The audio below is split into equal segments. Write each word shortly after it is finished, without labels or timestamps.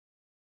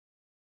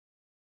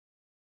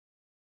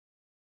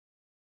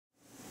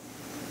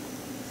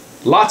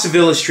Lots of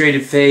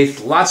Illustrated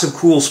Faith, lots of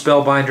cool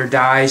Spellbinder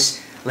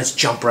dies. Let's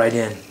jump right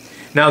in.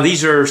 Now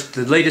these are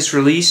the latest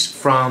release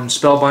from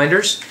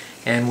Spellbinders,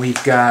 and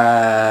we've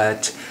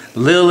got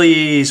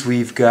lilies,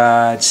 we've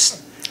got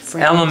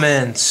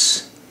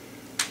elements.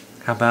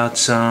 How about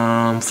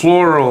some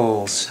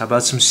florals? How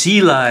about some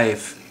sea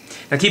life?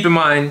 Now keep in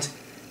mind,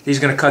 these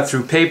are going to cut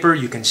through paper.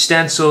 You can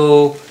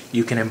stencil,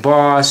 you can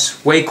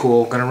emboss. Way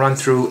cool. Going to run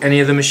through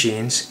any of the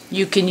machines.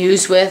 You can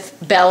use with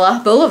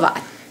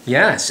Blvd.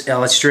 Yes,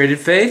 Illustrated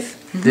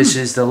Faith. This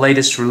is the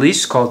latest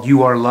release called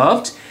You Are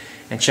Loved.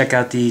 And check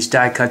out these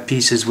die-cut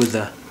pieces with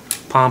the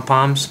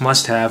pom-poms.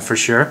 Must have for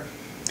sure.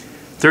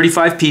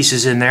 35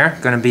 pieces in there.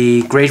 Going to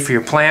be great for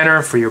your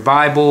planner, for your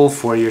Bible,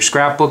 for your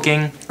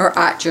scrapbooking. Or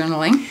art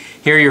journaling.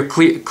 Here your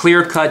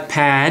clear-cut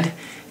pad.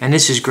 And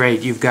this is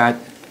great. You've got...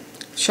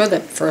 Show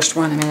the first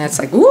one. I mean, that's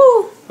like,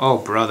 woo!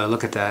 Oh, brother,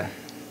 look at that.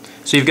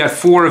 So you've got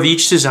 4 of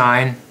each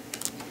design.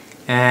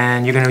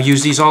 And you're going to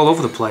use these all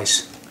over the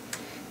place.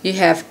 You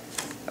have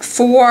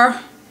 4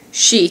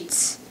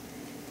 sheets,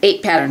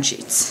 8 pattern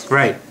sheets.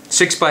 Right.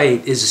 6 by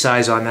 8 is the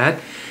size on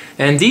that.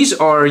 And these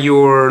are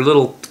your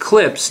little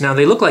clips. Now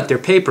they look like they're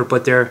paper,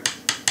 but they're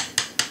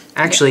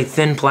actually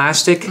thin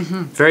plastic.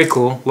 Very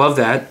cool. Love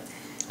that.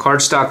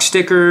 Cardstock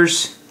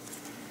stickers.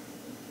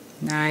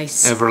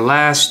 Nice.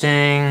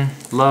 Everlasting.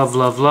 Love,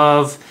 love,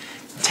 love.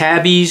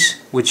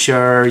 Tabbies, which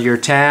are your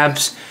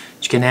tabs.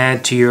 You can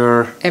add to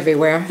your...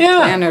 Everywhere. Yeah.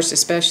 Planners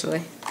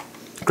especially.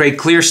 Great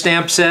clear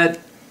stamp set.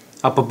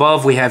 Up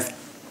above we have,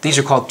 these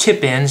are called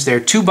tip-ins. They're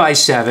 2 by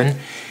 7.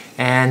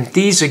 And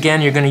these,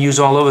 again, you're going to use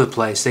all over the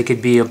place. They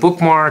could be a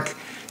bookmark.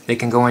 They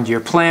can go into your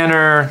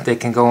planner. They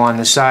can go on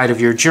the side of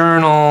your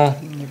journal.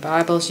 Your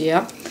Bibles,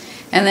 yep.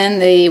 And then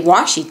the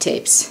washi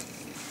tapes,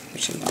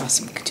 which are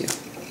awesome too.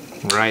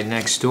 Right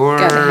next door.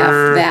 Gotta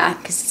have that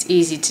because it's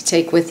easy to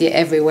take with you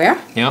everywhere.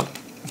 Yep.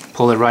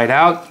 Pull it right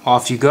out.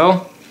 Off you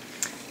go.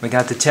 We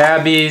got the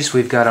tabbies.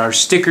 We've got our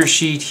sticker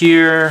sheet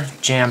here.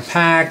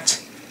 Jam-packed.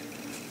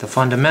 The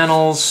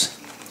fundamentals.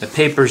 The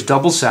paper's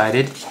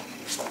double-sided.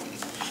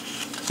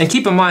 And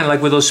keep in mind,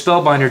 like with those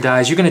Spellbinder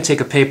dies, you're going to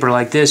take a paper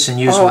like this and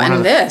use one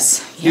of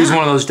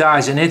those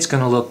dies, and it's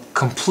going to look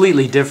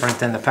completely different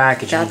than the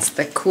packaging. That's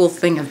the cool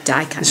thing of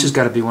die cutting. This has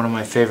got to be one of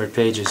my favorite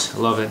pages. I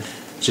love it.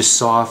 Just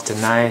soft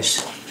and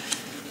nice.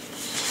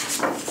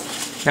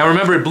 Now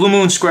remember, at Blue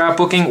Moon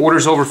Scrapbooking,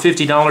 orders over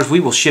 $50, we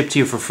will ship to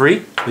you for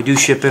free. We do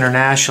ship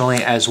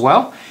internationally as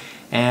well.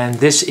 And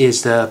this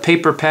is the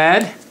paper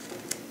pad.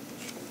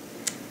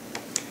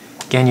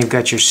 Again, you've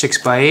got your 6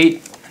 by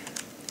 8.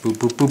 Boop,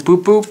 boop, boop,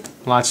 boop, boop.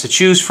 Lots to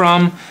choose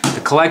from.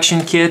 The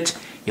collection kit,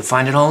 you'll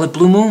find it all at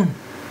Blue Moon.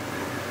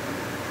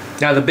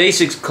 Now the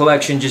basics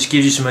collection just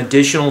gives you some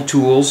additional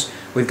tools.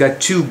 We've got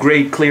 2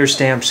 great clear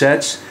stamp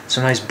sets,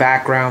 some nice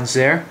backgrounds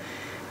there.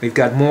 We've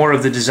got more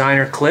of the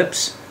designer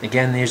clips.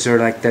 Again, these are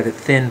like that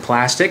thin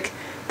plastic.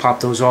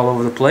 Pop those all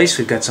over the place.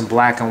 We've got some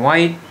black and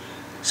white,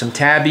 some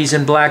tabbies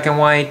in black and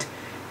white,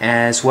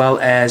 as well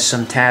as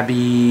some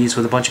tabbies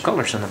with a bunch of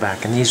colors on the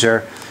back. And these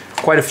are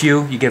quite a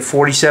few. You get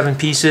 47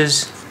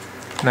 pieces.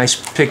 Nice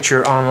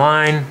picture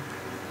online.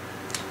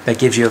 That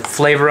gives you a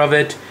flavor of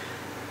it.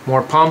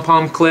 More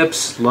pom-pom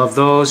clips. Love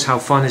those. How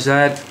fun is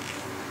that?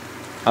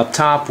 Up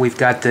top, we've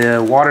got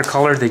the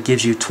watercolor that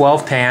gives you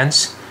 12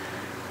 pans.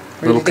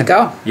 Ready to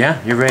go. Yeah,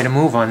 you're ready to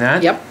move on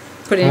that. Yep.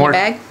 Put it in your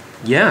bag.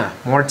 Yeah,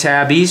 more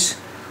tabbies.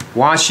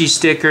 Washi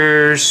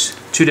stickers.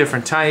 2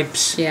 different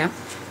types. Yeah.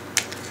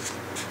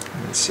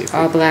 Let's see if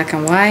all black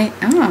and white.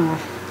 Oh.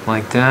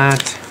 Like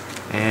that.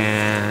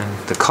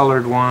 And the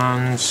colored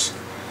ones.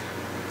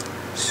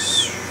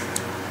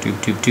 Doop,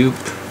 doop, doop.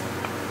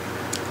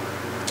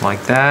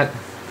 Like that.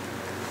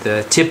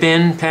 The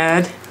tip-in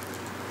pad.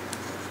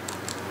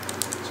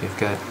 So you've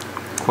got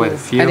quite a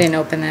few. I didn't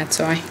open that,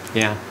 so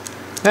Yeah.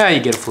 Yeah,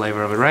 you get a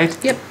flavor of it, right?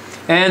 Yep.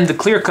 And the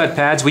clear cut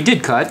pads, we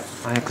did cut,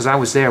 because I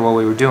was there while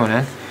we were doing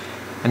it.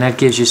 And that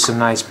gives you some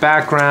nice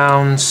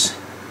backgrounds.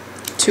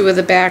 2 of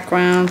the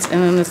backgrounds,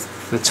 and then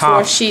the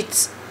top 4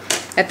 sheets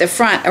at the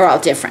front are all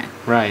different.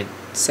 Right.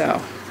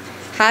 So,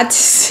 hard to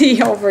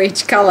see over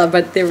each color,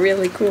 but they're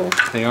really cool.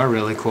 They are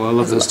really cool. I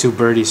love those 2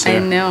 birdies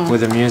there. I know.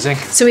 With the music.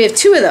 So we have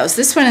 2 of those.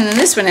 This one and then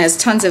this one has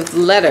tons of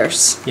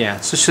letters. Yeah,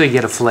 so you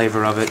get a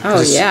flavor of it.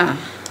 Oh, yeah.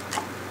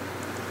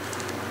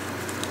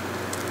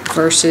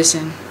 Verses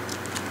and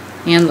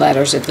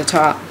letters at the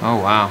top. Oh,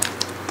 wow.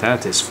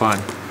 That is fun.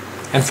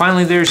 And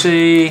finally, there's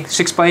a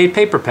 6 by 8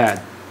 paper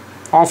pad.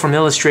 All from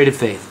Illustrated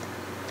Faith.